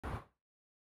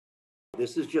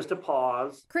This is just a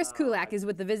pause. Chris Kulak is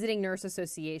with the Visiting Nurse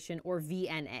Association, or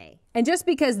VNA. And just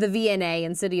because the VNA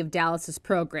and City of Dallas's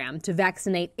program to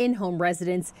vaccinate in-home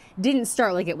residents didn't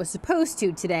start like it was supposed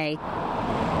to today,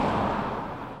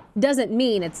 doesn't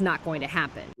mean it's not going to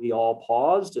happen. We all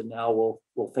paused, and now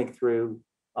we'll think through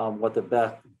what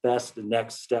the best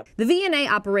next step. The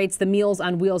VNA operates the Meals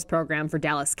on Wheels program for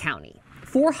Dallas County.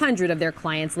 400 of their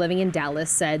clients living in Dallas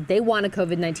said they want a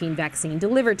COVID-19 vaccine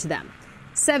delivered to them.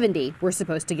 70 were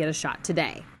supposed to get a shot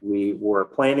today. We were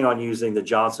planning on using the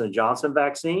Johnson & Johnson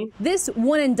vaccine. This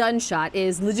one-and-done shot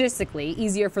is logistically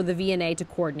easier for the VNA to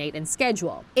coordinate and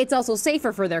schedule. It's also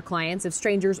safer for their clients if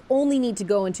strangers only need to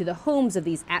go into the homes of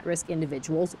these at-risk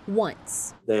individuals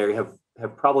once. They have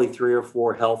probably 3 or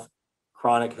 4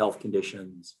 chronic health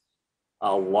conditions.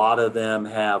 A lot of them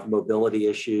have mobility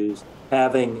issues.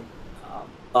 Having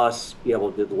us be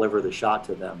able to deliver the shot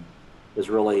to them is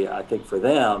really, I think, for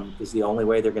them, is the only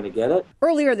way they're going to get it.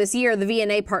 Earlier this year, the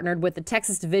VNA partnered with the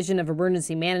Texas Division of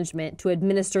Emergency Management to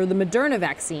administer the Moderna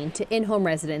vaccine to in-home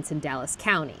residents in Dallas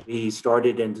County. We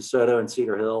started in DeSoto and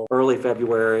Cedar Hill early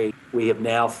February. We have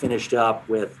now finished up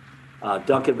with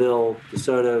Duncanville,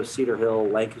 DeSoto, Cedar Hill,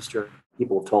 Lancaster.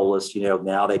 People have told us,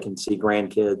 now they can see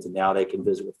grandkids and now they can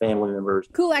visit with family members.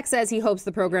 Kulak says he hopes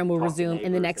the program will resume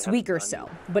in the next week or so,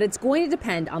 but it's going to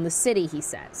depend on the city, he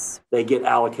says. They get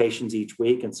allocations each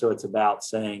week, and so it's about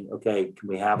saying, okay, can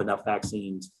we have enough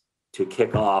vaccines to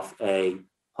kick off a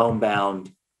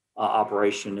homebound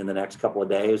operation in the next couple of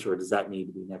days, or does that need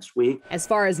to be next week? As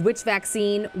far as which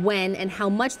vaccine, when, and how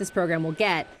much this program will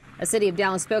get, a City of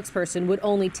Dallas spokesperson would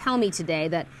only tell me today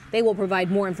that they will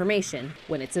provide more information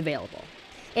when it's available.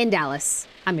 In Dallas,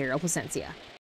 I'm Muriel Placencia.